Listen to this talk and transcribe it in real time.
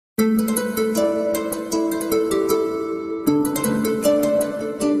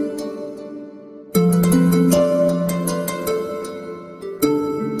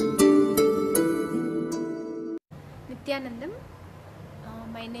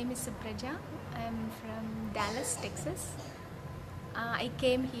name is Supraja. I am from Dallas, Texas. I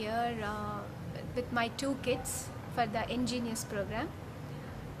came here with my 2 kids for the eN-Genius program.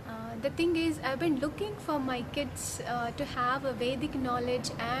 The thing is, I've been looking for my kids to have a Vedic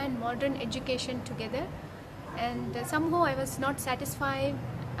knowledge and modern education together, and somehow I was not satisfied.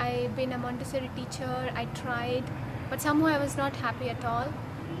 I've been a Montessori teacher, I tried, but somehow I was not happy at all.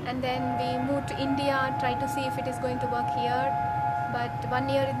 And then we moved to India, tried to see if it is going to work here, but 1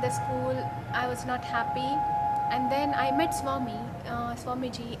 year in the school I was not happy. And then I met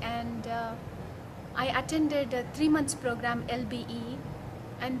Swamiji, and I attended a 3 months program, LBE.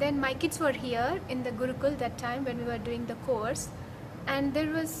 And then my kids were here in the Gurukul that time when we were doing the course, and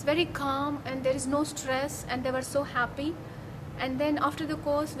there was very calm and there is no stress, and they were so happy. And then after the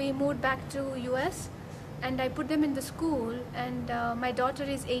course we moved back to US, and I put them in the school, and my daughter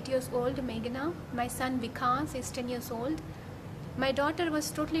is 8 years old, Meghana. My son Vikas is 10 years old. My daughter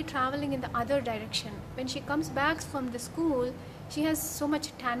was totally traveling in the other direction. When she comes back from the school, she has so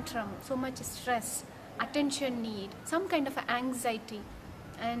much tantrum, so much stress, attention need, some kind of anxiety,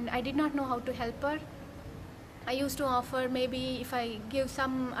 and I did not know how to help her. I used to offer, maybe if I give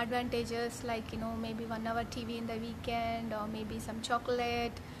some advantages, like maybe 1 hour TV in the weekend, or maybe some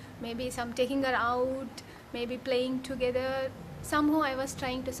chocolate, maybe some taking her out, maybe playing together. Somehow I was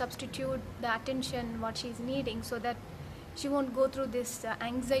trying to substitute the attention what she's needing, so that she won't go through this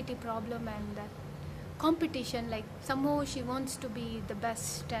anxiety problem and competition. Like somehow she wants to be the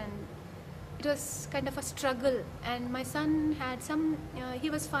best, and it was kind of a struggle. And my son had some, he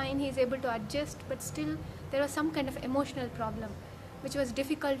was fine, he's able to adjust, but still there was some kind of emotional problem which was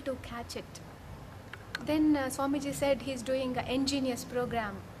difficult to catch it. Then Swamiji said he's doing an eN-Genius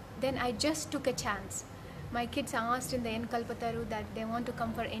program. Then I just took a chance. My kids asked in the Kalpataru that they want to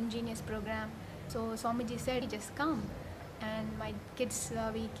come for eN-Genius program. So Swamiji said, just come. And my kids,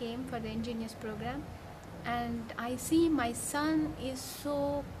 we came for the eN-Genius program. And I see my son is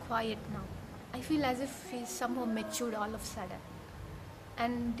so quiet now. I feel as if he's somehow matured all of a sudden.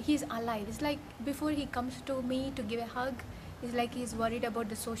 And he's alive. It's like before he comes to me to give a hug, it's like he's worried about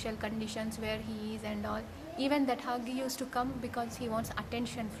the social conditions where he is and all. Even that hug used to come because he wants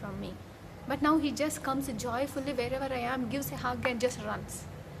attention from me. But now he just comes joyfully wherever I am, gives a hug and just runs.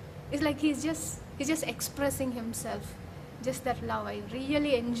 It's like he's just expressing himself. Just that love. I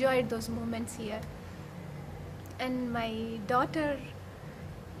really enjoyed those moments here. And my daughter,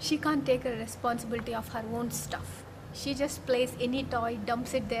 she can't take a responsibility of her own stuff. She just plays any toy,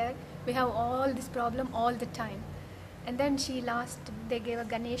 dumps it there. We have all this problem all the time. And then they gave a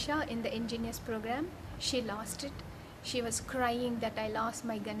Ganesha in the eN-Genius program. She lost it. She was crying that I lost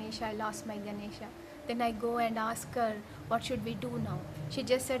my Ganesha, I lost my Ganesha. Then I go and ask her, what should we do now? She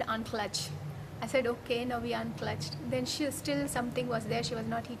just said, unclutch. I said, okay, now we unclutched. Then still something was there. She was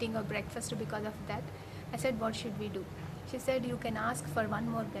not eating her breakfast because of that. I said, what should we do? She said, you can ask for one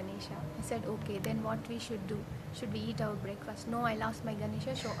more Ganesha. I said, okay, then what we should do? Should we eat our breakfast? No, I lost my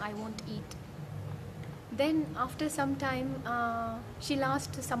Ganesha, so I won't eat. Then after some time, she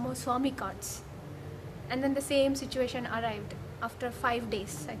lost some more Swami cards. And then the same situation arrived after 5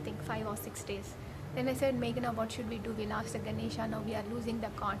 days, I think 5 or 6 days. Then I said, Meghana, what should we do? We lost the Ganesha, now we are losing the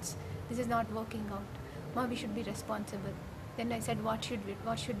cards. This is not working out. Ma, we should be responsible. Then I said, what should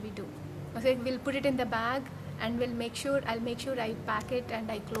we do? I said, we'll put it in the bag, and I'll make sure I pack it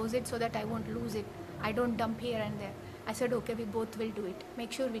and I close it so that I won't lose it. I don't dump here and there. I said, okay, we both will do it.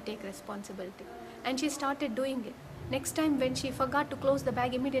 Make sure we take responsibility. And she started doing it. Next time when she forgot to close the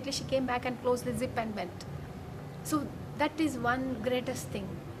bag, immediately she came back and closed the zip and went. So that is one greatest thing.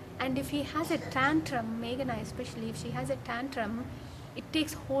 And if he has a tantrum, Meghana especially, if she has a tantrum, it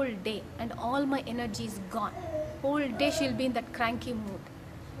takes whole day and all my energy is gone. Whole day she'll be in that cranky mood.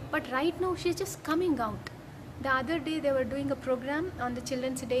 But right now she's just coming out. The other day they were doing a program on the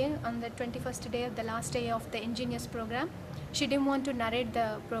Children's Day, on the 21st day of the last day of the eN-Genius program. She didn't want to narrate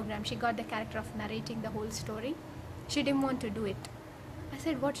the program. She got the character of narrating the whole story. She didn't want to do it. I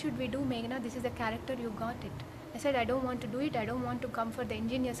said, what should we do, Meghana? This is the character, you got it. I said, I don't want to do it. I don't want to come for the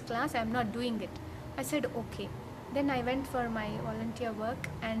eN-Genius class. I'm not doing it. I said, okay. Then I went for my volunteer work,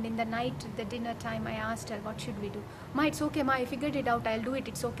 and in the night, the dinner time, I asked her, what should we do? Ma, it's okay, Ma, I figured it out. I'll do it.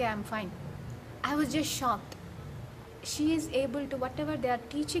 It's okay, I'm fine. I was just shocked. She is able to, whatever they are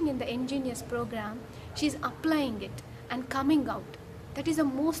teaching in the eN-Genius program, she's applying it and coming out. That is the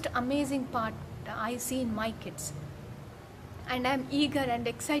most amazing part I see in my kids. And I'm eager and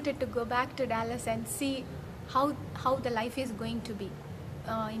excited to go back to Dallas and see how the life is going to be,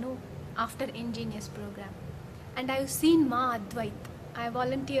 after eN-Genius program. And I've seen Ma Advait. I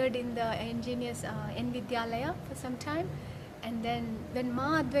volunteered in the eN-Genius N Vidyalaya for some time. And then when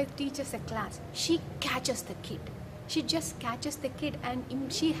Ma Advait teaches a class, she catches the kid. She just catches the kid,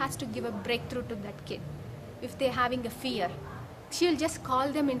 and she has to give a breakthrough to that kid. If they're having a fear, she'll just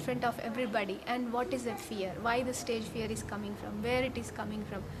call them in front of everybody. And what is that fear? Why the stage fear is coming from? Where it is coming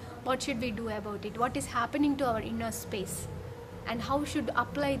from? What should we do about it? What is happening to our inner space? And how should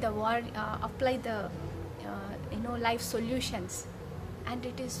apply the life solutions? And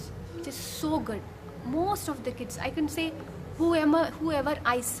it is just so good. Most of the kids, I can say, whoever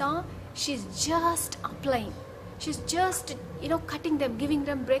I saw, she's just applying. She's just cutting them, giving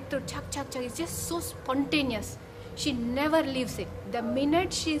them breakthrough. Chuck. It's just so spontaneous. She never leaves it. The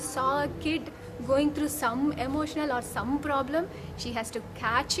minute she saw a kid going through some emotional or some problem, she has to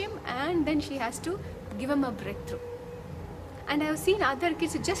catch him, and then she has to give him a breakthrough. And I have seen other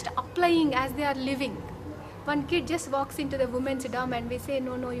kids just applying as they are living. One kid just walks into the women's dorm and we say,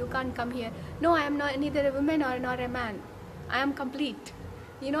 no, you can't come here. No, I am not neither a woman nor a man. I am complete.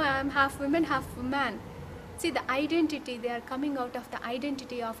 I am half woman, half man. See, the identity, they are coming out of the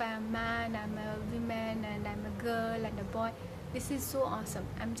identity of I am a man, I am a woman, and I am a girl and a boy. This is so awesome.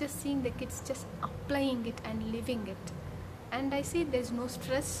 I'm just seeing the kids just applying it and living it. And I see there's no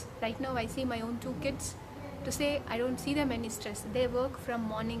stress. Right now I see my own 2 kids. To say I don't see them any stress. They work from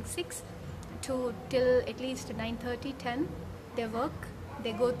morning 6 to till at least 9:30, 10. They work.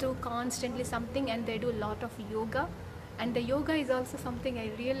 They go through constantly something, and they do a lot of yoga. And the yoga is also something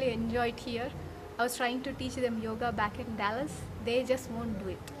I really enjoyed here. I was trying to teach them yoga back in Dallas. They just won't do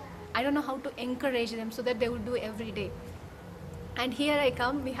it. I don't know how to encourage them so that they would do every day. And here I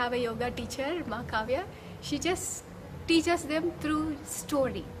come. We have a yoga teacher, Ma Kavya. She just teaches them through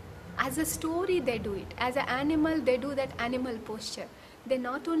story. As a story, they do it. As an animal, they do that animal posture. They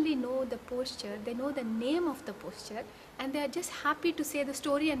not only know the posture, they know the name of the posture, and they are just happy to say the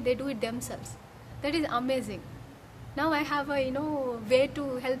story, and they do it themselves. That is amazing. Now I have a way to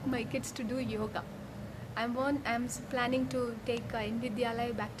help my kids to do yoga. I'm planning to take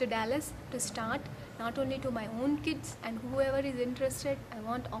eN-Vidyalaya back to Dallas to start, not only to my own kids, and whoever is interested, I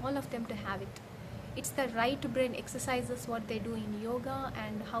want all of them to have it. It's the right brain exercises what they do in yoga,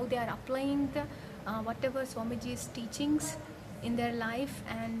 and how they are applying the whatever Swamiji's teachings in their life.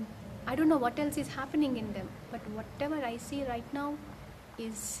 And I don't know what else is happening in them, but whatever I see right now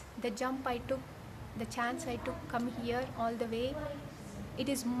is the jump I took, the chance I took, come here all the way. It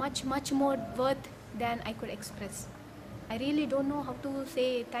is much more worth than I could express. I really don't know how to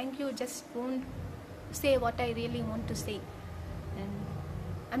say thank you, just won't say what I really want to say. And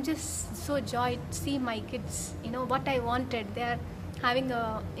I'm just so joyed to see my kids, what I wanted. They're having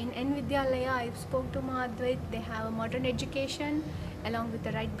in eN-Vidyalaya, I spoke to Ma Advait, they have a modern education along with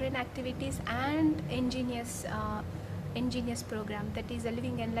the right brain activities and eN-Genius program, that is a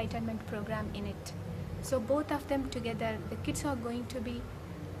living enlightenment program in it. So both of them together, the kids are going to be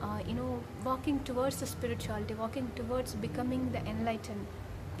walking towards the spirituality, walking towards becoming the enlightened.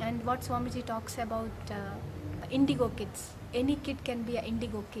 And what Swamiji talks about indigo kids, any kid can be an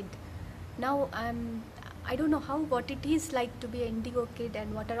indigo kid. Now I don't know what it is like to be an indigo kid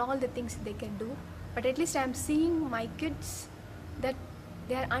and what are all the things they can do, but at least I'm seeing my kids that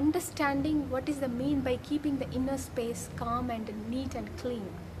they are understanding what is the mean by keeping the inner space calm and neat and clean,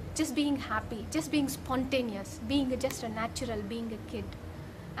 just being happy, just being spontaneous, being just a natural, being a kid.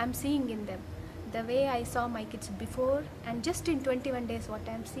 I'm seeing in them the way I saw my kids before, and just in 21 days what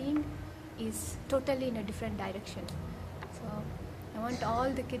I'm seeing is totally in a different direction. So I want all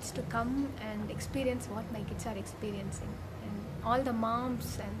the kids to come and experience what my kids are experiencing, and all the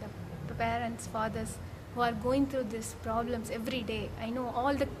moms and the parents, fathers who are going through these problems every day. I know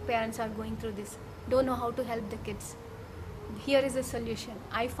all the parents are going through this, don't know how to help the kids. Here is a solution.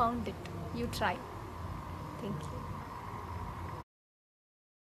 I found it. You try. Thank you.